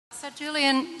So,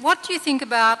 Julian, what do you think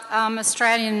about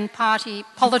Australian party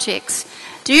politics?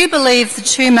 Do you believe the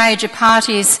two major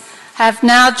parties have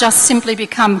now just simply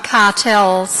become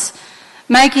cartels,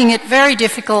 making it very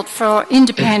difficult for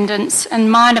independents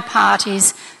and minor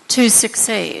parties to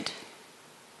succeed?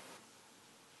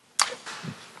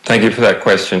 Thank you for that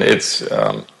question. It's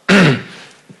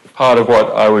part of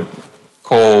what I would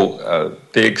call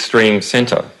the extreme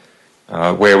centre,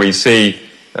 where we see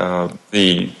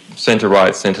the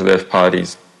centre-right, centre-left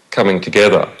parties coming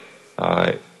together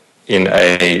in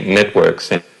a network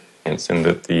sense, in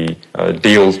that the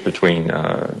deals between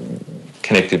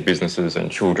connected businesses and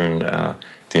children, the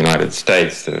United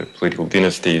States, the political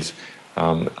dynasties,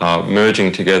 are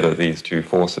merging together these two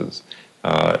forces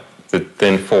that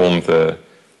then form the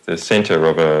centre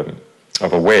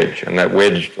of a wedge, and that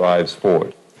wedge drives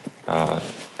forward.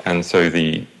 And so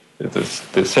the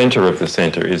centre of the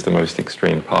centre is the most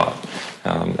extreme part.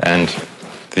 And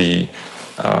the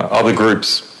other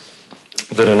groups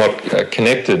that are not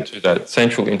connected to that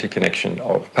central interconnection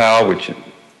of power, which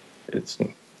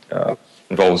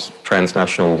involves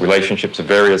transnational relationships of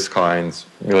various kinds,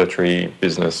 military,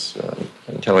 business,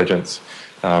 intelligence,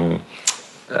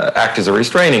 act as a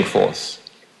restraining force.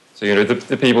 So,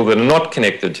 the people that are not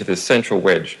connected to this central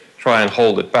wedge try and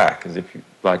hold it back as if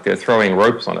like they're throwing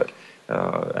ropes on it.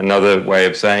 Another way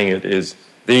of saying it is,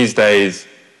 these days,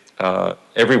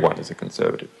 everyone is a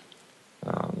conservative,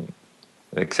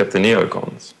 except the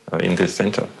neocons in this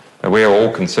centre. We are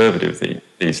all conservative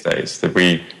these days, that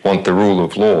we want the rule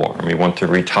of law and we want to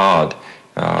retard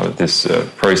this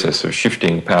process of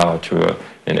shifting power to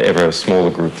an ever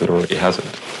smaller group that already has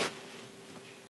it.